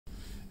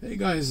Hey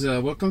guys,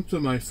 welcome to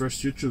my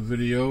first YouTube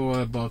video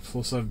about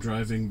full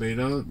self-driving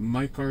beta.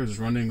 My car is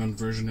running on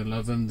version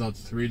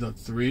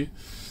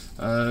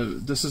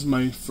 11.3.3. This is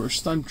my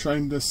first time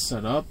trying this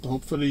setup.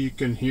 Hopefully you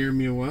can hear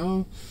me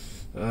well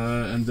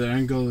and the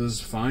angle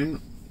is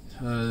fine.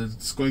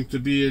 It's going to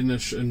be in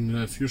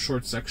a few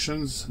short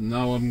sections.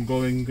 Now I'm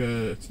going,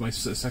 it's my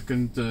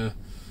second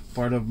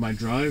part of my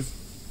drive.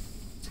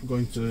 I'm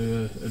going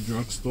to a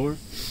drugstore.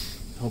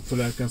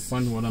 Hopefully I can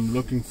find what I'm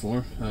looking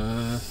for.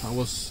 I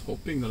was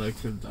hoping that I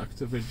could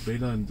activate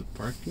beta in the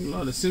parking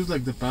lot. It seems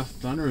like the path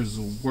planner is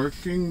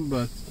working,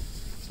 but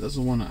it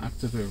doesn't want to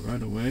activate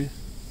right away.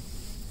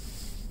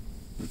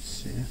 Let's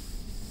see.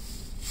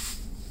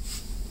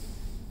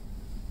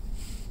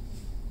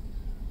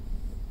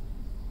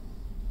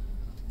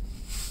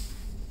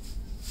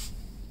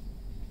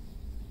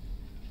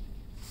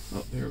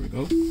 Oh, here we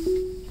go.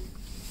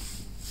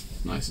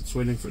 Nice, it's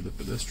waiting for the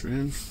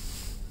pedestrian.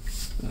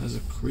 As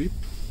a creep.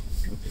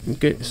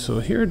 Okay, so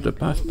here the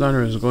path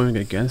planner is going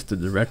against the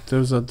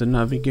directives of the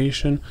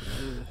navigation.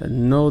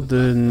 And no,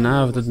 the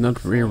nav did not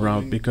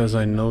reroute because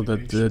I know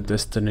that the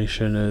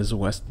destination is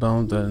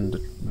westbound and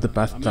the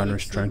path planner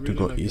is trying to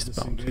go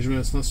eastbound.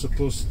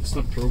 It's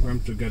not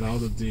programmed to get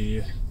out of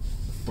the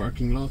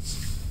parking lots.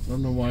 I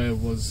don't know why I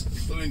was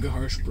doing a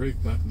harsh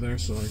brake back there,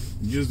 so I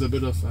used a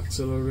bit of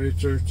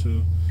accelerator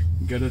to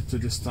get it to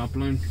the stop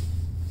line.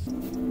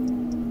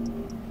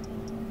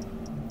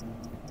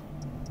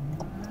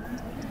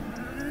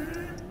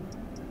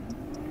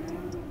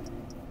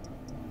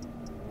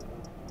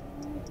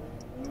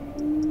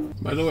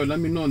 By the way, let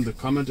me know in the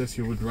comment if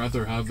you would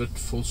rather have it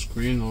full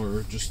screen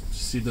or just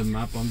see the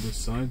map on the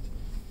side.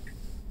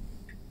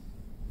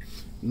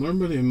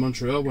 Normally in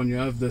Montreal, when you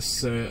have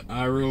this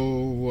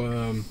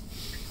arrow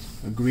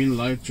green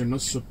light, you're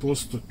not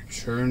supposed to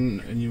turn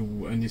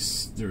in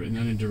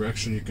any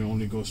direction. You can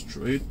only go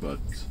straight, but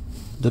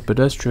the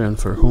pedestrian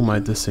for whom I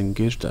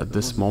disengaged at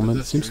this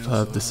moment seems to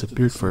have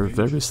disappeared for a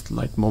very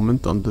slight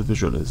moment on the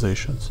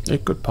visualizations.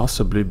 It could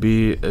possibly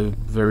be a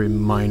very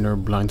minor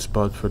blind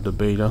spot for the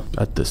beta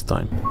at this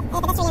time.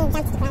 I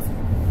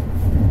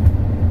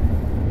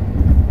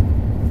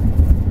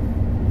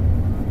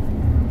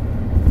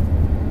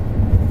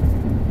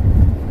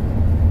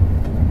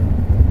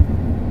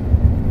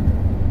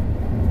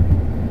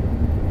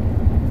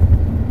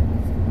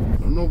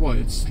don't know why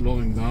it's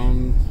slowing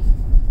down.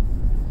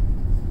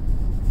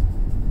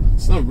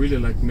 It's not really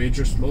like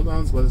major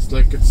slowdowns, but it's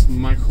like it's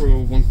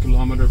micro 1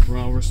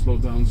 km/h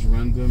slowdowns,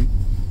 random.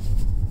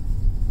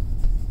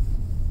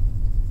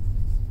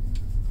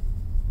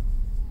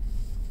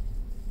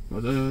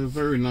 But a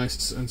very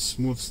nice and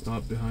smooth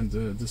stop behind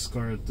this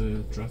car at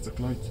the traffic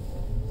light.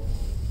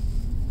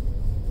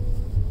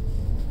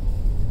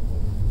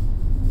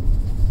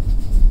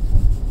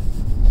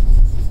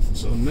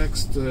 So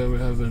next we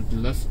have a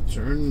left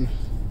turn.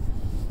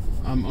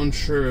 I'm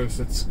unsure if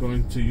it's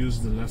going to use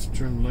the left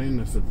turn lane.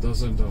 If it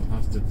doesn't, I'll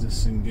have to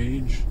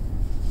disengage.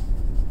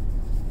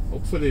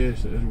 Hopefully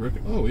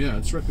oh yeah,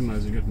 it's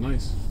recognizing it.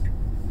 Nice.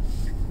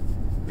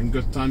 And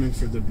good timing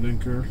for the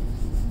blinker.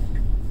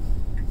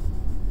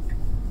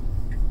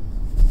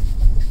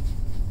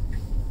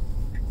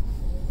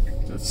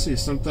 Let's see,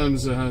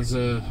 sometimes it has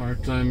a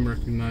hard time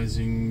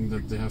recognizing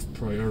that they have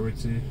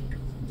priority,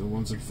 the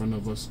ones in front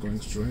of us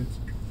going straight.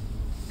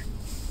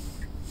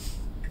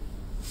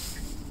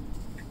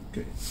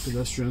 Okay,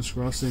 pedestrians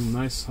crossing,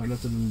 nice,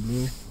 highlighted in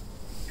blue.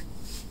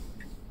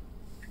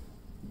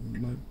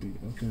 Might be,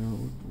 okay,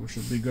 we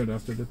should be good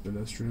after the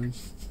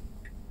pedestrians.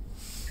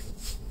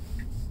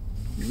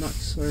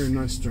 Nice, very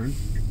nice turn.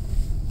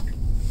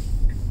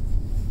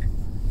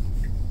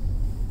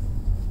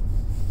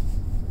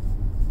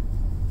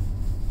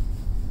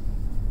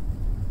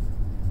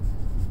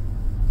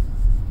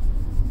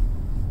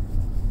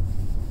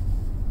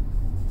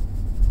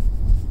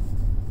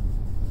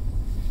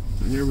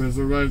 Here we've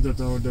arrived at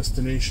our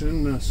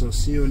destination, so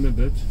see you in a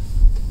bit.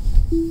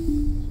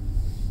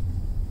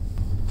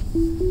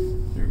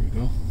 There we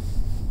go.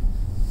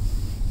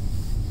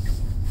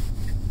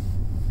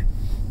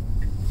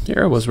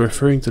 Here I was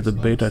referring to the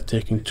beta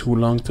taking too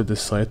long to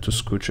decide to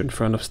scooch in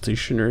front of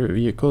stationary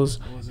vehicles.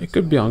 It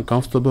could be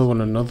uncomfortable when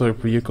another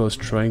vehicle is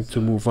trying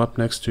to move up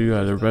next to you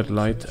at a red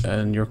light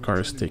and your car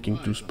is taking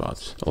 2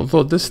 spots.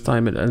 Although this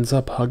time it ends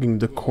up hugging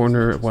the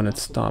corner when it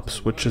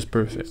stops, which is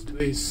perfect.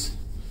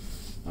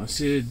 I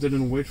see it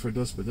didn't wait for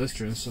those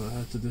pedestrians, so I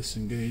had to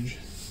disengage.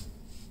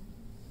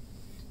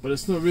 But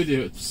it's not really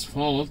its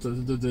fault.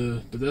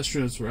 The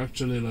pedestrians were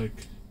actually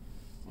like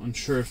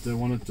unsure if they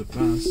wanted to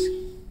pass.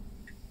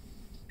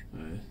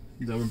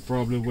 They were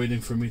probably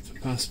waiting for me to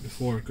pass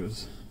before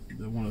because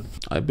they wanted.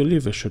 I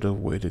believe I should have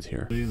waited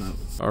here.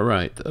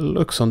 Alright, it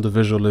looks on the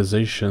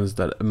visualizations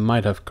that it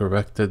might have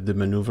corrected the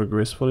maneuver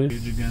gracefully.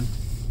 Again.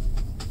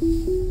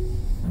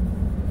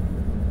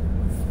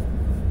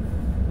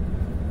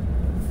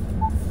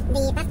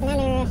 The path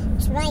planner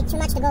try too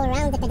much to go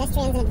around the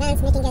pedestrians in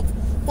advance, taking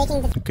the...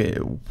 Okay,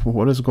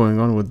 what is going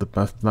on with the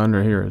path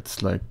planner here?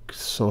 It's like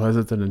so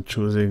hesitant in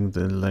choosing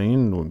the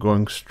lane. We're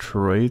going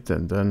straight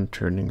and then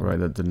turning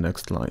right at the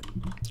next light.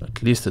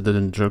 At least it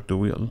didn't jerk the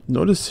wheel.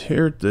 Notice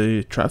here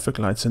the traffic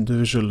lights in the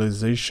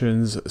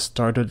visualizations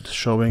started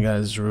showing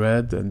as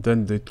red and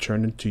then they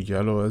turned into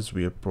yellow as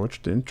we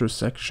approached the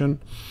intersection.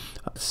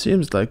 It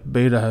seems like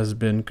Beta has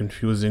been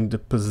confusing the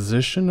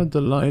position of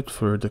the light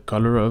for the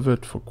color of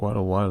it for quite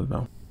a while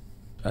now.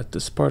 At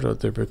this part of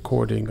the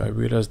recording, I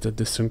realized that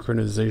the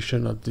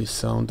synchronization of the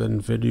sound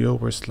and video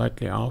were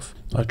slightly off.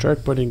 I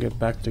tried putting it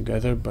back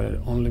together, but it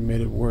only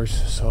made it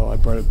worse, so I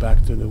brought it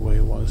back to the way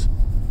it was.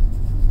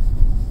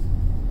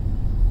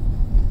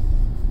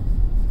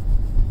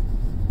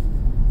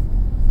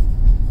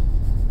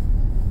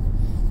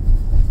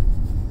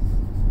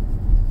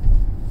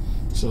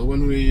 So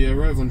when we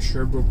arrive on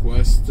Sherbrooke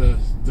West,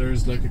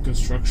 there's like a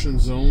construction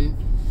zone.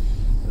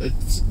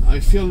 I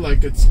feel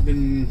like it's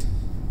been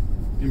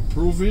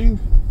improving.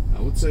 I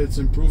would say it's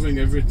improving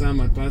every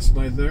time I pass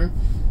by there.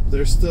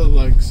 There's still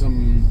like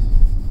some,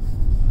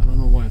 I don't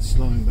know why it's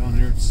slowing down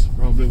here. It's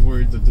probably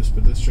worried that this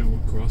pedestrian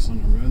will cross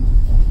on the red.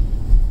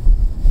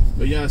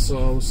 But yeah, so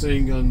I was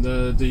saying on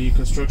the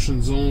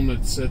construction zone,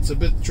 it's a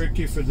bit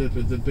tricky for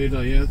the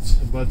Beta yet,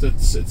 but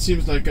it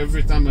seems like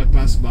every time I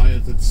pass by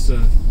it, it's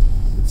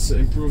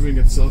improving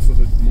itself a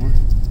bit more.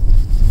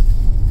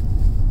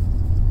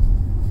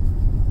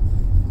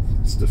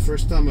 It's the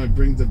first time I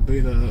bring the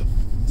Beta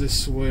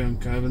this way on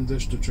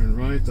Cavendish to turn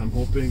right. I'm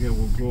hoping it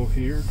will go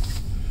here.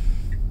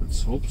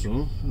 Let's hope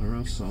so, or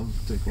else I'll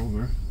take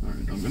over.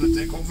 Alright, I'm gonna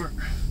take over.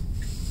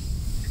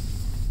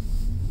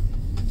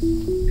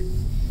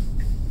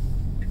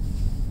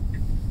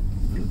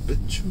 A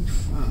bit too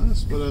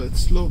fast, but it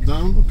slowed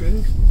down.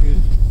 Okay.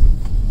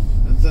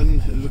 And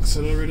then it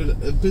accelerated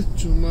a bit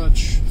too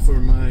much for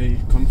my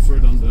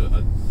comfort in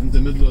the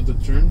middle of the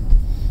turn.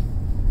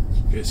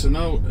 Okay, so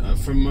now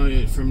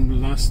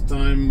from last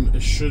time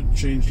it should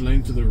change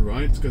lane to the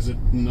right because it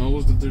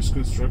knows that there's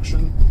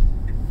construction.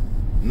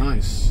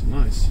 Nice.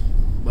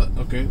 But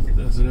okay,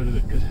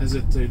 it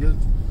hesitated.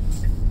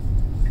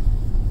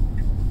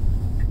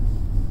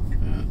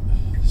 Yeah,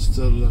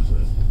 still,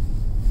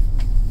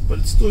 but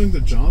it's doing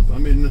the job. I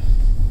mean,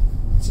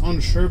 it's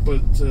unsure,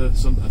 but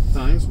at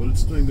times, but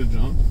it's doing the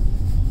job.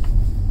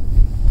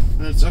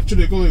 And it's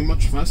actually going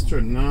much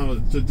faster now.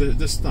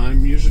 This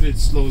time, usually it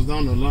slows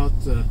down a lot.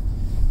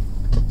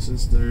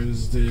 Since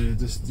there's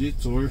this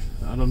detour,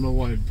 I don't know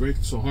why it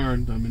braked so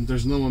hard. I mean,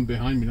 there's no one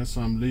behind me, that's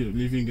why I'm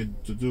leaving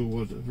it to do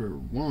whatever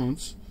it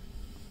wants.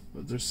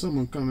 But there's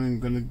someone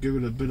coming, gonna give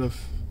it a bit of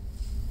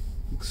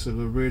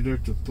accelerator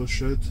to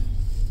push it.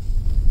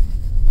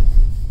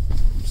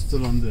 I'm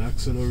still on the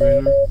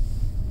accelerator.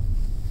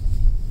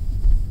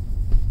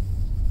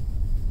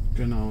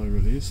 Okay, now I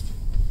released.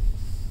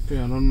 Okay,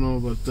 I don't know,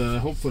 but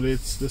hopefully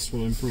this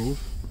will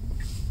improve.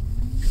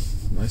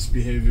 Nice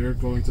behavior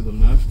going to the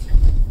left.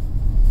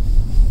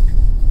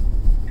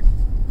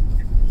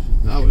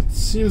 Now it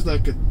seems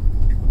like it.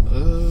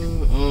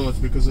 Oh, it's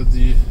because of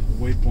the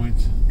waypoint.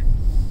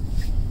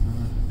 Okay.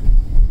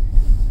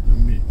 Let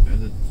me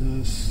edit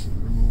this,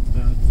 remove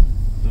that.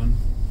 Done.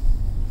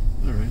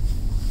 Alright.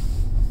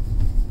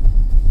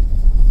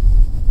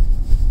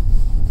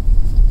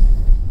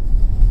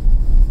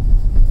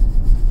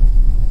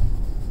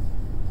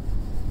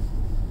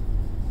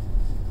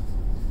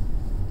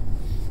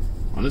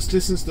 Honestly,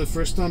 since the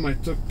first time I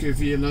took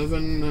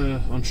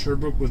V11 on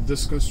Sherbrooke with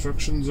this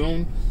construction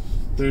zone,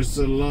 there's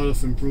a lot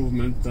of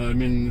improvement. I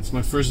mean, it's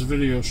my first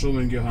video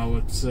showing you how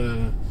it's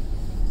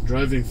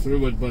driving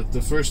through it, but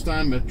the first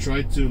time I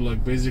tried to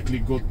like basically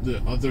go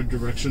the other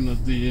direction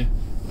of the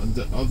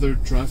other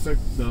traffic,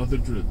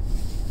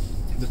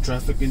 the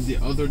traffic in the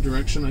other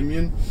direction, I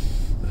mean,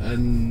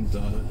 and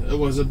it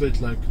was a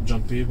bit like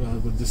jumpy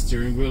with the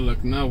steering wheel.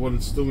 Like now what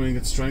it's doing,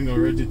 it's trying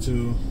already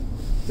to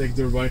take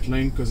the right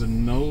lane because it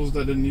knows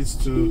that it needs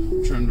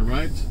to turn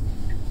right,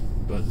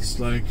 but it's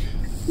like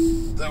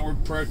there were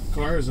parked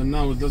cars and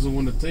now it doesn't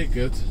want to take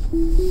it.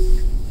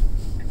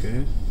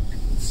 Okay,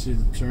 let's see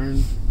the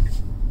turn.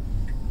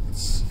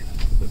 It's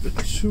a bit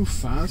too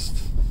fast.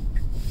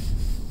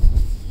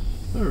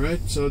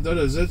 Alright, so that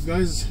is it,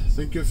 guys.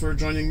 Thank you for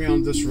joining me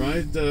on this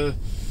ride.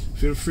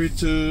 Feel free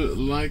to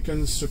like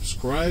and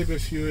subscribe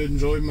if you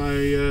enjoy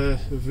my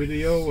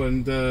video,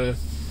 and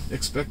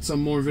expect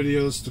some more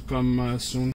videos to come soon.